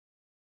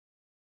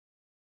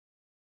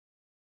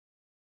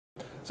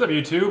What's up,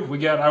 YouTube? We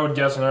got, I would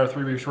guess, another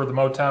 3 weeks worth of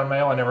Motown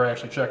mail. I never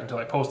actually check until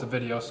I post a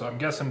video, so I'm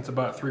guessing it's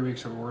about 3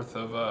 weeks worth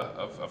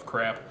of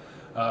crap.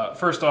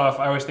 First off,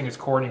 I always think it's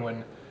corny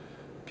when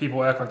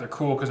people act like they're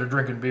cool because they're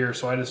drinking beer,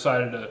 so I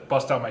decided to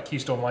bust out my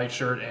Keystone Light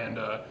shirt and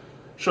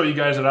show you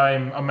guys that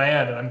I'm a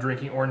man and I'm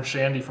drinking orange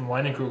Shandy from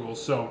Leinenkugels.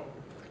 So,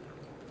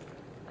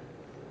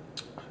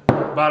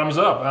 bottoms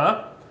up,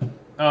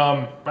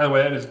 huh? By the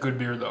way, that is good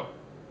beer, though.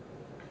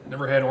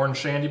 Never had orange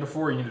Shandy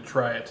before? You need to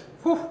try it.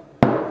 Whew.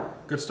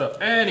 Good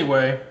stuff.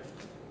 Anyway,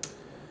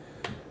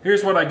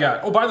 here's what I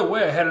got. Oh, by the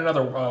way, I had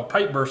another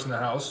pipe burst in the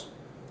house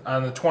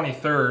on the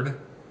 23rd,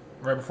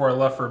 right before I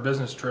left for a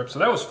business trip, so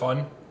that was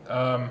fun.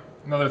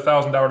 Another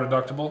 $1,000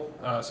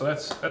 deductible, so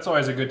that's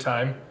always a good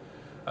time.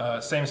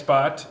 Same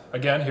spot.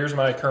 Again, here's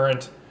my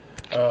current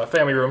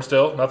family room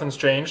still. Nothing's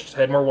changed.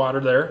 Had more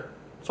water there.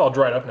 It's all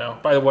dried up now.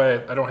 By the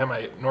way, I don't have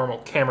my normal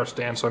camera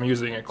stand, so I'm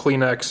using a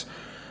Kleenex,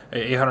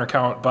 a 800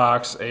 count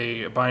box,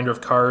 a binder of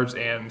cards,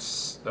 and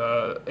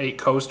 8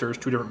 coasters,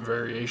 2 different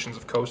variations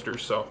of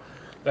coasters. So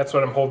that's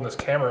what I'm holding this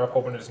camera up,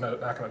 hoping it's not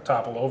going to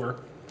topple over.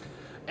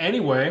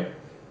 Anyway,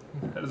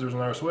 there's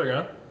another swig,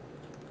 huh?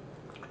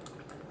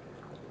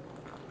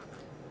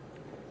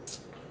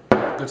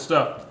 Good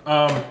stuff.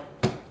 Got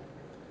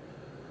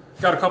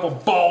a couple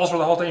balls for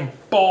the Hall of Fame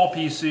ball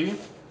PC.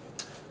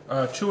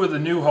 2 of the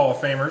new Hall of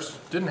Famers.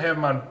 Didn't have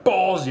them on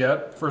balls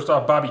yet. First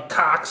off, Bobby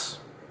Cox.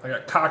 I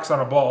got Cox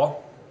on a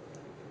ball.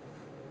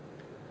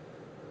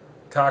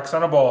 Cox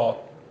on a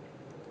ball.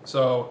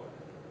 So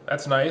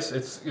that's nice.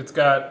 It's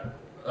got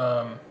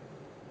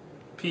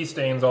pea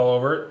stains all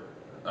over it.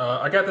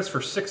 I got this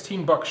for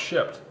 16 bucks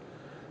shipped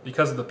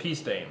because of the pea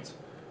stains.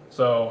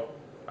 So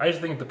I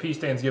just think the pea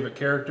stains give it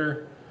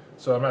character.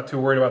 So I'm not too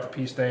worried about the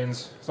pea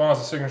stains. As long as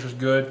the signature's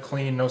good,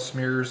 clean, no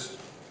smears,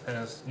 and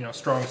it's, you know,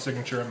 strong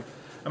signature,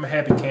 I'm a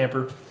happy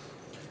camper.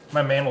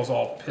 My manual's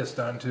all pissed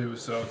on too,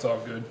 so it's all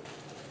good.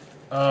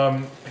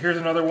 Here's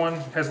another one.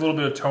 Has a little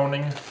bit of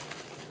toning.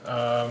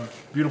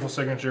 Beautiful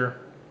signature.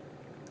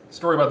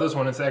 Story about this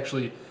one, it's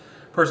actually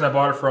the person I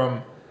bought it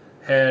from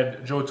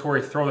had Joe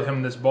Torre throw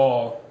him this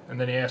ball and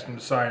then he asked him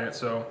to sign it.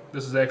 So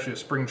this is actually a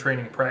spring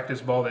training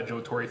practice ball that Joe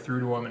Torre threw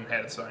to him and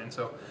had it signed.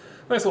 So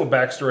nice little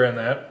backstory on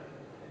that.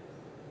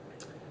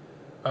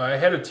 I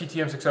had a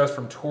TTM success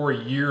from Torre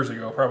years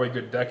ago, probably a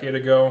good decade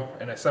ago,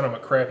 and I sent him a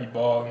crappy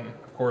ball, and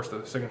of course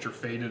the signature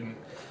faded, and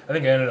I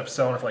think I ended up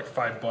selling it for like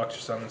 $5 or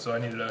something, so I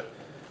needed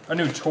a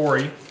new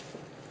Torre.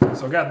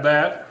 So I got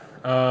that.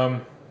 I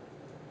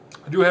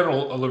do have a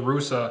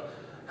LaRussa,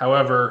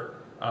 however,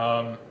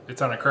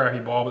 it's on a crappy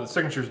ball, but the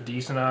signature's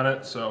decent on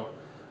it, so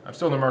I'm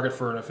still in the market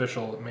for an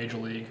official Major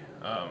League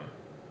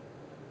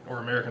or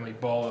American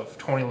League ball of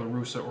Tony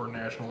LaRussa or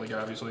National League,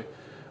 obviously.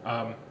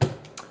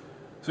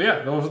 So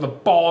yeah, those are the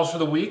balls for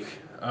the week.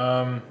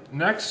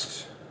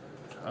 Next,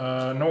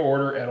 no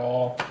order at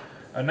all.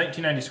 A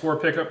 1990 score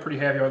pickup, pretty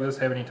happy about this,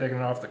 haven't even taken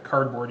it off the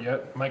cardboard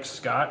yet. Mike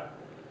Scott.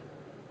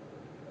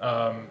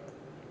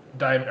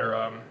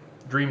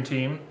 Dream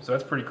Team, so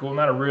that's pretty cool.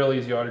 Not a real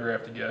easy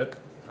autograph to get.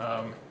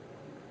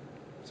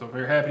 So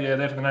very happy to add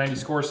that to the 90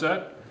 score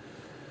set.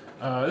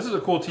 This is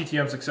a cool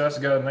TTM success.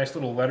 I got a nice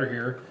little letter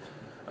here.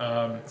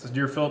 It says,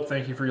 "Dear Philip,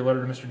 thank you for your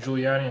letter to Mr.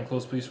 Giuliani.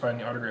 Enclosed, please find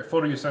the autograph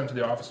photo you sent to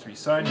the office to be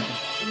signed.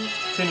 Your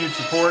continued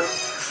support."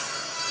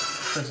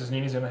 Princess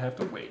Nini's going to have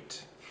to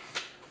wait.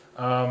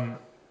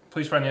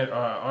 Please find the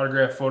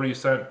autograph photo you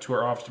sent to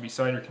our office to be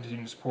signed. Your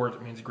continued support,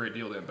 it means a great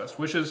deal to them. Best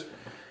wishes.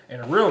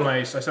 And a real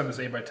nice, I sent this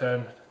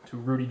 8x10 to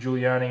Rudy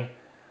Giuliani.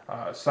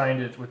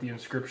 Signed it with the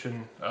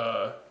inscription,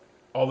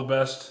 "All the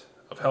best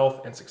of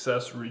health and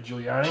success, Rudy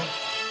Giuliani."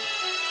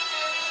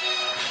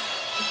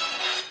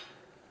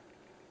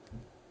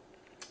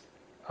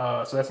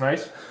 So that's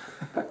nice.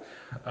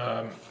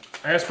 I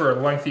asked for a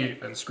lengthy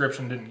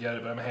inscription, didn't get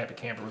it, but I'm a happy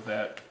camper with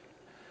that.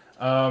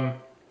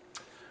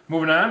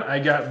 Moving on, I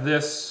got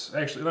this.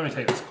 Actually, let me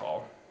take this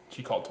call.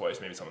 She called twice,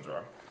 maybe something's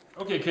wrong.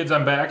 Okay, kids,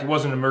 I'm back. It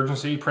wasn't an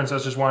emergency.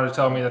 Princess just wanted to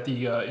tell me that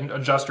the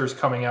adjuster is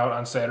coming out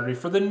on Saturday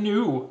for the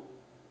new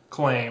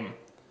claim.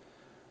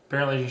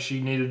 Apparently, she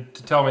needed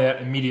to tell me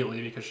that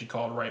immediately because she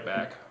called right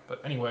back.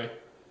 But anyway,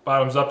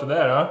 bottoms up to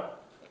that, huh?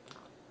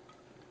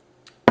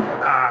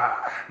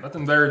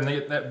 Nothing better than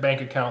get that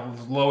bank account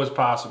as low as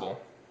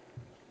possible.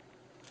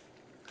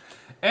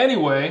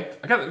 Anyway,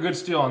 I got a good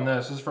steal on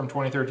this. This is from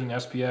 2013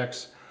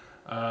 SPX.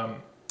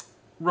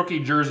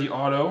 Rookie jersey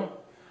auto.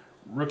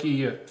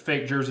 Rookie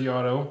fake jersey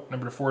auto.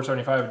 Number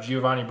 475,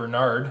 Giovanni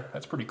Bernard.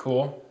 That's pretty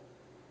cool.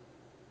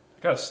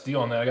 I got a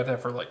steal on that. I got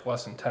that for like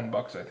less than 10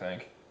 bucks, I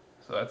think.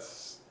 So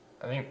that's,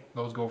 I think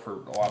those go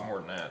for a lot more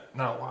than that.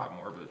 Not a lot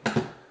more,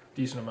 but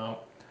decent amount.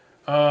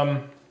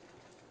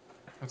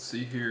 Let's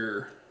see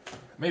here.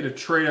 Made a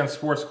trade on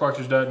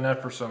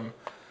sportscollectors.net for some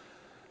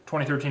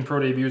 2013 pro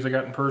debuts I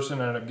got in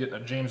person. I ended up getting a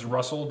James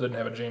Russell. Didn't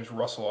have a James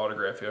Russell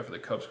autograph yet for the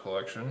Cubs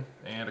collection.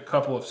 And a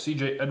couple of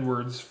C.J.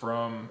 Edwards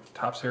from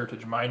Topps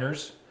Heritage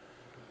Minors.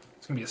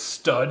 It's going to be a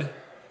stud.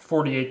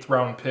 48th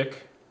round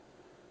pick.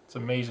 It's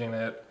amazing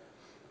that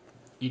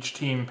each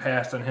team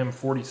passed on him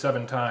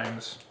 47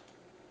 times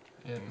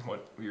in,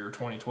 what, year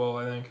 2012,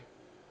 I think.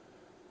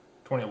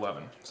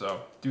 2011. So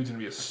dude's gonna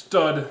be a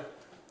stud.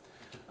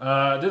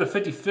 Did a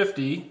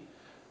 50-50.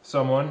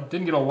 Someone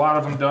didn't get a lot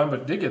of them done,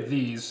 but did get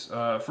these.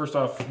 First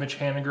off, Mitch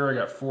Haniger. I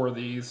got 4 of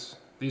these.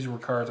 These were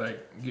cards I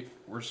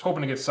was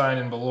hoping to get signed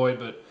in Beloit,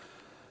 but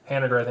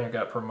Haniger I think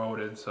got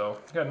promoted. So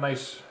I got a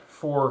nice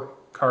 4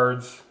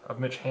 cards of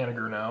Mitch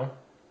Haniger now.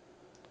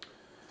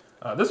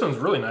 This one's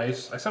really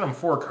nice. I sent him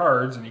 4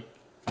 cards, and he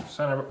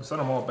sent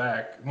them all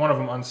back. One of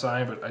them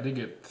unsigned, but I did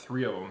get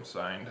 3 of them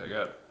signed. I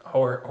got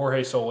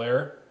Jorge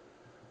Soler.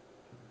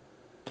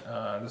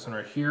 This one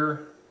right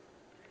here.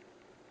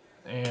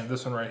 And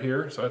this one right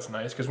here, so that's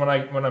nice. Because when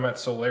I met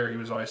Soler, he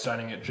was always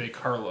signing at J.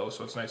 Carlo,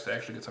 so it's nice to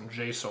actually get some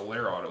J.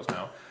 Soler autos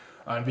now.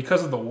 And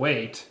because of the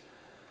weight,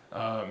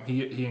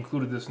 he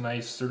included this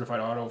nice certified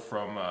auto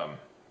from Alan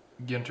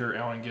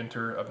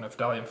Ginter of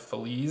Neftali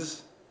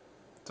Feliz.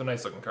 It's a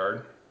nice looking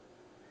card.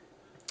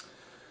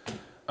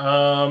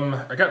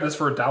 I got this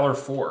for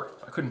 $1.04.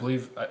 I couldn't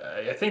believe.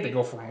 I think they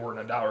go for more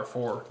than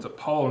 $1.04. It's a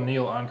Paul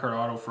O'Neill on-card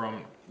auto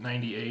from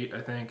 '98, I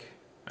think,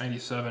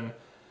 '97.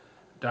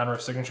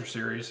 Donruss Signature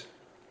Series.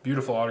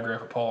 Beautiful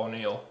autograph of Paul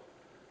O'Neill.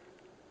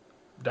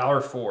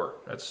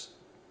 $1.04.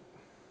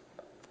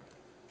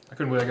 I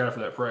couldn't believe I got it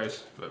for that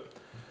price, but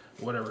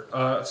whatever.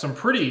 Some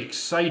pretty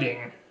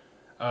exciting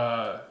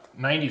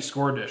 90s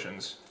score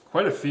editions.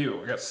 Quite a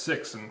few. I got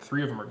 6, and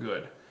 3 of them are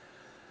good.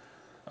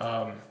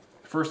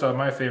 First off,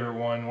 my favorite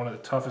one of the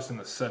toughest in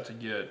the set to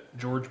get,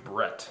 George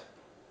Brett.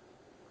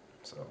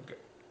 So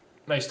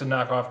nice to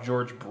knock off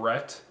George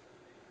Brett.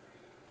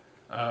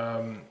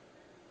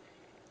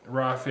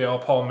 Rafael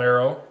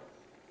Palmeiro,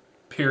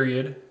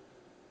 period.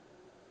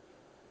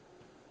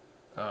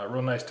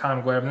 Real nice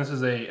Tom Glavine. This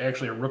is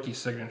actually a rookie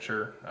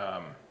signature.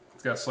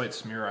 It's got a slight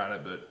smear on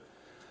it, but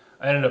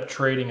I ended up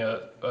trading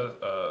a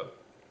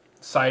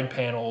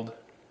side-paneled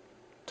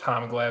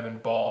Tom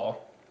Glavine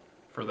ball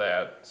for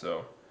that.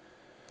 So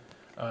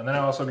then I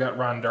also got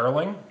Ron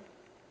Darling.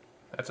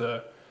 That's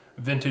a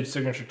vintage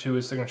signature too.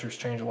 His signatures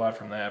change a lot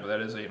from that, but that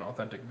is an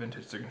authentic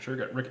vintage signature.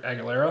 Got Rick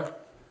Aguilera.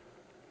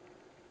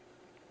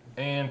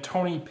 And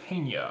Tony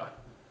Pena.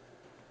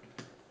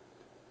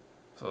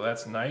 So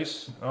that's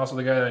nice. And also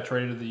the guy that I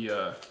traded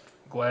the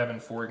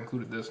Glavine for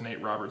included this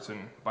Nate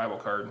Robertson Bible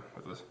card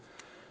with a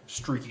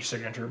streaky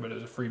signature, but it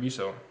was a freebie,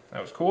 so that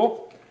was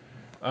cool.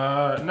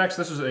 Next,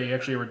 this is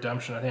actually a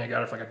redemption. I think I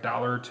got it for like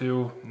 $1 or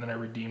 $2, and then I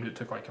redeemed it. It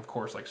took of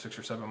course, 6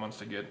 or 7 months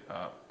to get.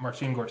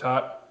 Martin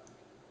Gortat,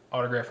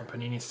 autograph from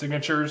Panini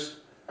Signatures.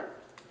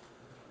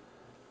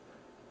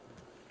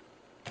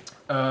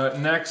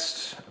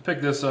 Next, I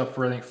picked this up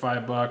for I think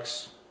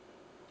 $5.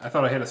 I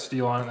thought I had a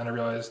steal on it, and then I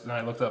realized, then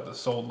I looked up the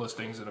sold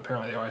listings, and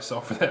apparently they always sell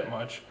for that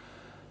much.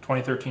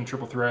 2013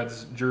 Triple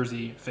Threads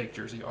jersey, fake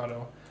jersey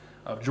auto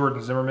of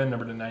Jordan Zimmerman,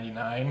 numbered to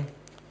 99.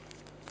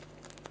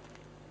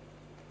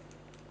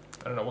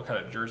 I don't know what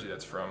kind of jersey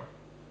that's from,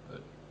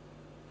 but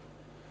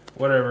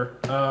whatever.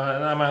 And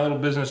on my little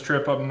business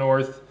trip up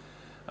north,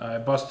 I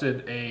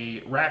busted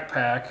a rack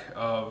pack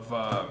of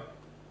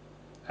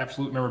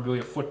Absolute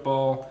Memorabilia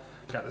football.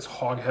 Got this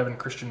Hog Heaven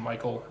Christian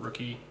Michael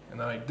rookie, and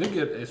then I did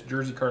get his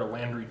jersey card of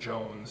Landry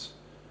Jones.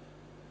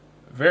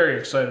 Very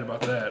excited about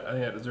that. I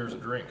think that deserves a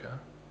drink, huh?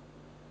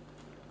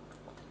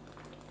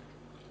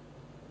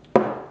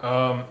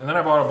 And then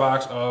I bought a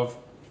box of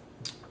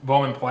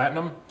Bowman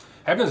Platinum.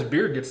 Having this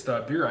beard gets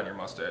beer on your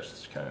mustache.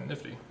 It's kind of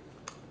nifty.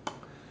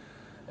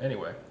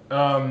 Anyway,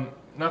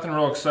 nothing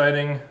real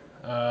exciting.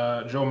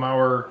 Joe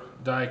Mauer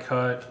die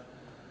cut.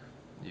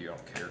 You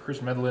don't care.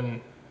 Chris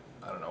Medlin,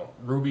 I don't know,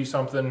 Ruby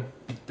something.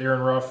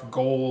 Darren Ruff,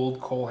 gold.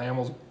 Cole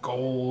Hamels,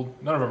 gold.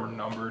 None of them are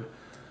numbered.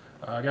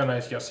 I got a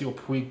nice Yasiel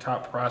Puig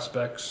top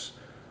prospects.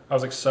 I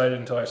was excited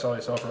until I saw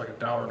they sell for like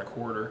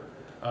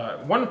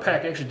 $1.25. One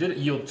pack actually did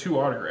yield 2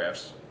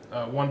 autographs.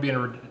 One being a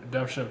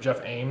redemption of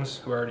Jeff Ames,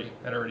 who had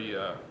already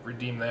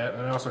redeemed that,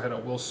 and I also had a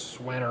Will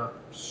Swanner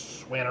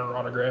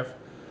autograph.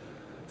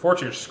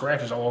 Fortunately, there's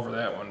scratches all over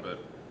that one, but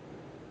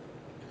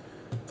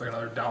it's like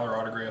another $1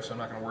 autograph, so I'm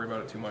not going to worry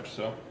about it too much.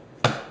 So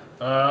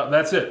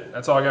that's it.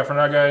 That's all I got for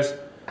now, guys.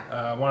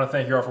 I want to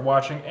thank you all for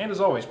watching, and as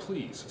always,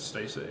 please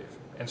stay safe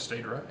and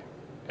stay dry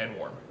and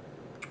warm.